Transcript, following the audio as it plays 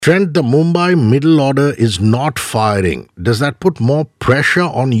Trent, the Mumbai middle order is not firing. Does that put more pressure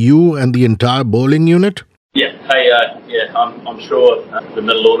on you and the entire bowling unit? Yeah, I'm sure the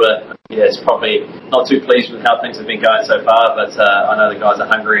middle order is probably not too pleased with how things have been going so far, but I know the guys are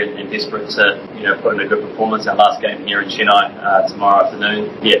hungry and desperate to put in a good performance. Our last game here in Chennai tomorrow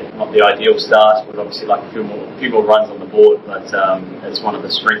afternoon, not the ideal start. We'd obviously like a few more runs on the board, but it's one of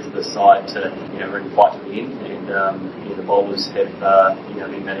the strengths of this side to really fight to the end, and the bowlers have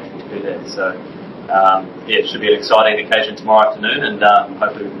been managing to do that. So it should be an exciting occasion tomorrow afternoon, and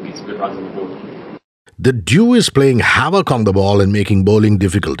hopefully we can get some good runs on the board. The dew is playing havoc on the ball and making bowling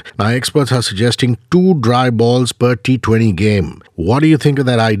difficult. Now, experts are suggesting 2 dry balls per T20 game. What do you think of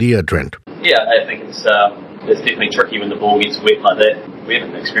that idea, Trent? Yeah, I think it's definitely tricky when the ball gets wet like that. We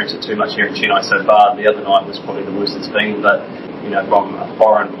haven't experienced it too much here in Chennai so far. The other night was probably the worst it's been, but from a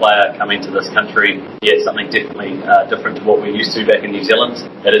foreign player coming to this country, it's something definitely different to what we're used to back in New Zealand.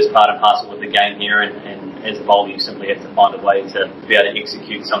 It is part and parcel with the game here, and as a bowler you simply have to find a way to be able to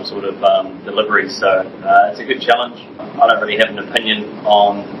execute some sort of delivery. So it's a good challenge. I don't really have an opinion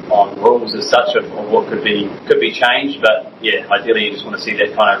on rules as such of what could be changed, but ideally you just want to see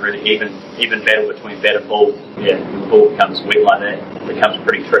that kind of really even battle between bat and ball. When the ball becomes wet like that, it becomes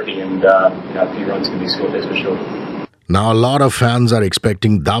pretty tricky, and a few runs can be scored, that's for sure. Now, a lot of fans are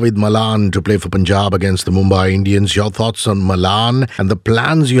expecting David Malan to play for Punjab against the Mumbai Indians. Your thoughts on Malan and the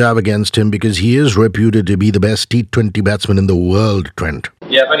plans you have against him, because he is reputed to be the best T20 batsman in the world, Trent?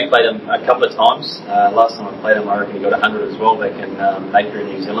 Yeah, I've only played him a couple of times. Last time I played him, I reckon he got 100 as well back in Napier in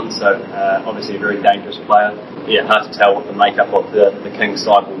New Zealand. So obviously a very dangerous player. Hard to tell what the makeup of the Kings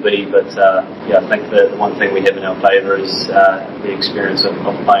side will be, but I think the one thing we have in our favour is the experience of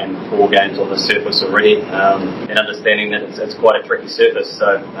playing 4 games on the surface already, and understanding that it's quite a tricky surface.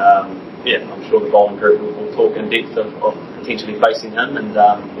 So I'm sure the bowling group will talk in depth of potentially facing him, and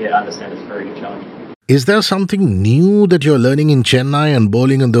I understand it's a very good challenge. Is there something new that you're learning in Chennai and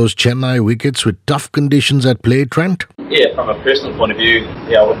bowling on those Chennai wickets with tough conditions at play, Trent? Yeah, from a personal point of view,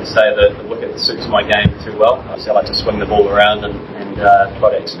 I wouldn't say that the wicket suits my game too well. I like to swing the ball around and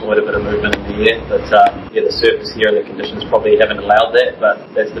try to exploit a bit of movement in the air. But the surface here and the conditions probably haven't allowed that.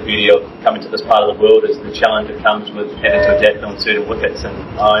 But that's the beauty of coming to this part of the world, is the challenge that comes with having to adapt on certain wickets. And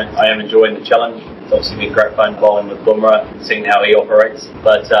I am enjoying the challenge. It's obviously been great fun bowling with Bumrah, seeing how he operates.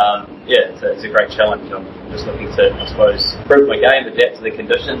 But it's a great challenge. I'm just looking to, I suppose, improve my game, adapt to the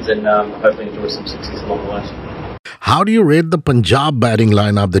conditions, and hopefully enjoy some success along the way. How do you rate the Punjab batting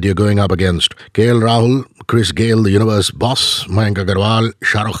lineup that you're going up against? KL Rahul, Chris Gale, the universe boss, Mayank Agarwal,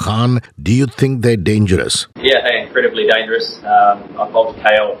 Shah Rukh Khan. Do you think they're dangerous? Yeah, incredibly dangerous. I've bowled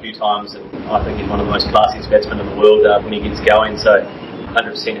KL a few times, and I think he's one of the most classiest batsmen in the world when he gets going. So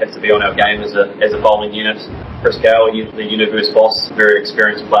 100% have to be on our game as a bowling unit. Chris Gale, the universe boss, very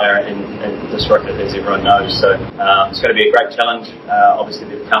experienced player and disruptive, as everyone knows. So it's going to be a great challenge. Obviously,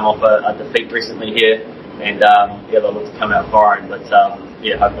 they've come off a defeat recently here, and they'll look to come out firing. But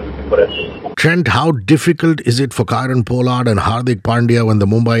hopefully we can put it. Trent, how difficult is it for Kieron Pollard and Hardik Pandya when the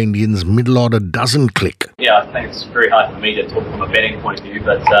Mumbai Indians middle order doesn't click? Yeah, I think it's very hard for me to talk from a batting point of view,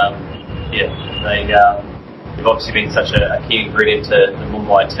 but they've obviously been such a key ingredient to the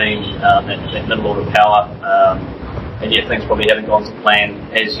Mumbai team, that middle order power. And things probably haven't gone to plan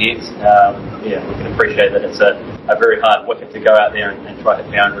as yet. We can appreciate that it's a very hard wicket to go out there and try to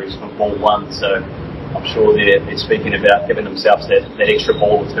hit boundaries from ball 1. So I'm sure they're speaking about giving themselves that extra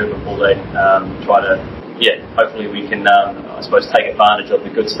ball or 2 before they try to, hopefully we can, I suppose, take advantage of the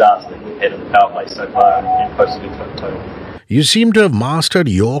good starts that we've had in the power play so far and post a good total. You seem to have mastered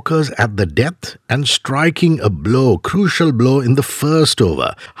Yorkers at the death and striking a crucial blow in the first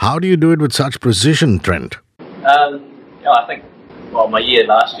over. How do you do it with such precision, Trent? I think, my year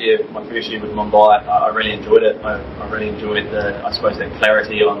last year, my first year with Mumbai, I really enjoyed it. I really enjoyed that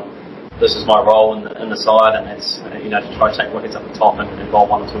clarity on this is my role in the side, and it's to try to take wickets up the top and bowl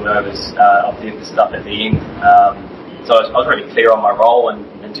 1 or 2 overs of the stuff at the end. So I was really clear on my role, and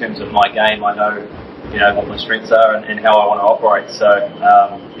in terms of my game, I know what my strengths are and how I want to operate. So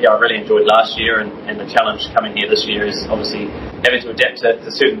I really enjoyed last year, and the challenge coming here this year is obviously having to adapt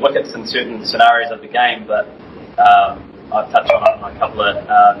to certain wickets and certain scenarios of the game. But I've touched on it in a couple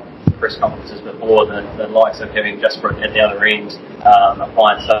of press conferences before, the likes of having Jasper at the other end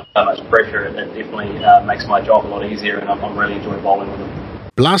applying so much pressure, it definitely makes my job a lot easier, and I'm really enjoying bowling with him.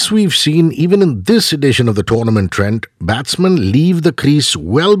 Plus, we've seen, even in this edition of the tournament, Trent, batsmen leave the crease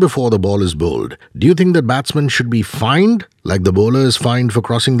well before the ball is bowled. Do you think that batsmen should be fined, like the bowler is fined for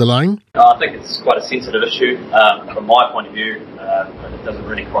crossing the line? I think it's quite a sensitive issue. From my point of view, it doesn't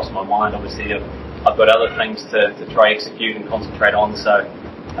really cross my mind. Obviously, I've got other things to try execute and concentrate on, so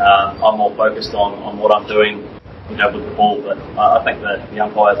I'm more focused on what I'm doing, with the ball. But I think that the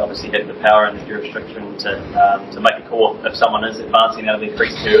umpires obviously have the power and the jurisdiction to make a call if someone is advancing out of their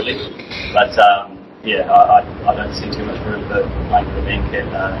crease too early. But I don't see too much room for playing the bank in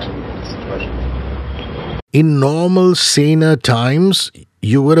this situation. In normal, saner times,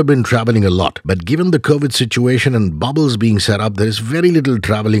 you would have been traveling a lot. But given the COVID situation and bubbles being set up, there is very little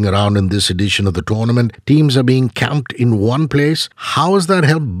traveling around in this edition of the tournament. Teams are being camped in one place. How has that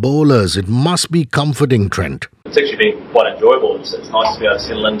helped bowlers? It must be comforting, Trent. It's actually been quite enjoyable. It's nice to be able to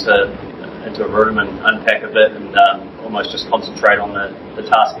settle into a room and unpack a bit and almost just concentrate on the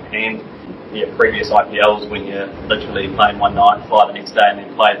task at hand. Previous IPLs, when you're literally playing one night, fly the next day and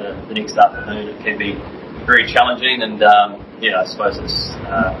then play the next afternoon, it can be very challenging, and I suppose it's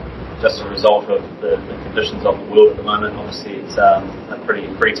just a result of the conditions of the world at the moment. Obviously, it's a pretty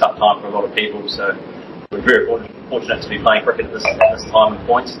tough time for a lot of people, so we're very fortunate to be playing cricket at this time and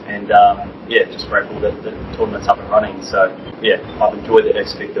point, and just grateful that the tournament's up and running. So I've enjoyed that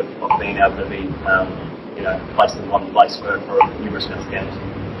aspect of being able to be placed in one place for numerous amounts of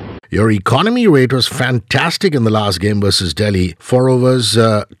games. Your economy rate was fantastic in the last game versus Delhi. 4 overs,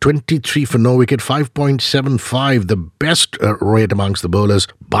 23 for no wicket, 5.75, the best rate amongst the bowlers,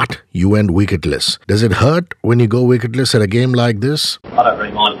 but you went wicketless. Does it hurt when you go wicketless at a game like this? I don't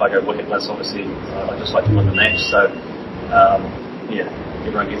really mind if I go wicketless, obviously. I just like to win the match, so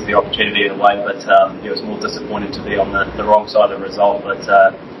everyone gets the opportunity in a way, but it was more disappointed to be on the wrong side of the result, but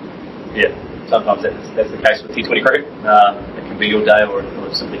sometimes that's the case with T20 cricket. It can be your day or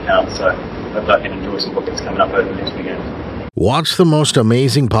it simply can't. So hopefully I can enjoy some wickets coming up over the next few games. What's the most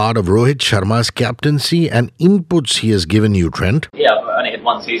amazing part of Rohit Sharma's captaincy and inputs he has given you, Trent? Yeah, I've only had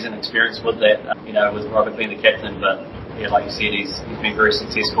one season experience with that, with Robert being the captain, but like you said, he's been very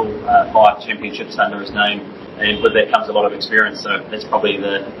successful, 5 championships under his name, and with that comes a lot of experience, so that's probably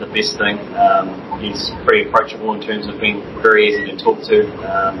the best thing. He's pretty approachable in terms of being very easy to talk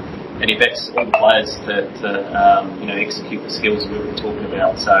to. And he backs all the players to execute the skills we've been talking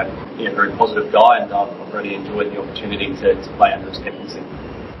about. So, very positive guy, and I've really enjoyed the opportunity to play under his captaincy.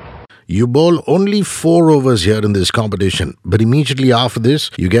 You bowl only 4 overs here in this competition, but immediately after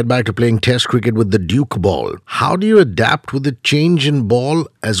this, you get back to playing Test cricket with the Duke ball. How do you adapt with the change in ball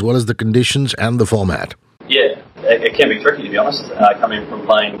as well as the conditions and the format? Yeah, it can be tricky, to be honest. Coming from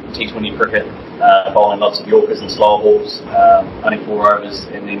playing T20 cricket, bowling lots of Yorkers and slower balls, only 4 overs,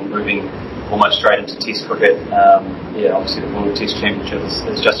 and then moving almost straight into Test cricket. Obviously the World Test Championship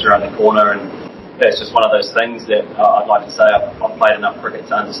is just around the corner, and it's just one of those things that I'd like to say I've played enough cricket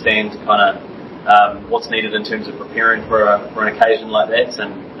to understand kind of what's needed in terms of preparing for an occasion like that,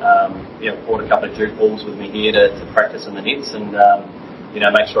 and brought a couple of Duke balls with me here to practice in the nets and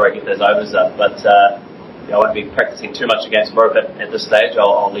make sure I get those overs up. But I won't be practicing too much against Rohit at this stage.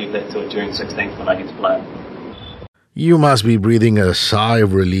 I'll leave that till June 16th when I get to play. You must be breathing a sigh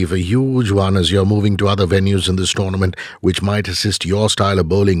of relief, a huge one, as you're moving to other venues in this tournament, which might assist your style of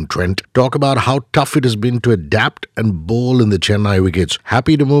bowling, Trent. Talk about how tough it has been to adapt and bowl in the Chennai wickets.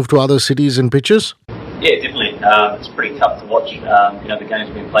 Happy to move to other cities and pitches? Yeah, definitely. It's pretty tough to watch. The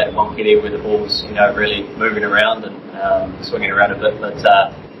game's been played at Wankhede where the ball's really moving around and swinging around a bit, but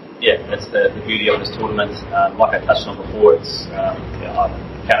that's the beauty of this tournament. Like I touched on before, I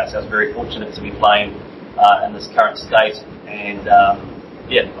count ourselves very fortunate to be playing in this current state, and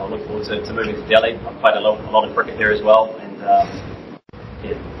I look forward to moving to Delhi. I've played a lot of cricket there as well, and I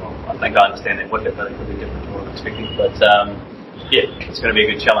think I understand that wicket, but it could be different to what I'm expecting. But it's going to be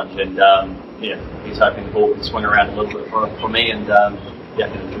a good challenge, and he's hoping the ball can swing around a little bit for me, and I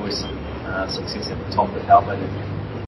can enjoy some success at the top of the power play.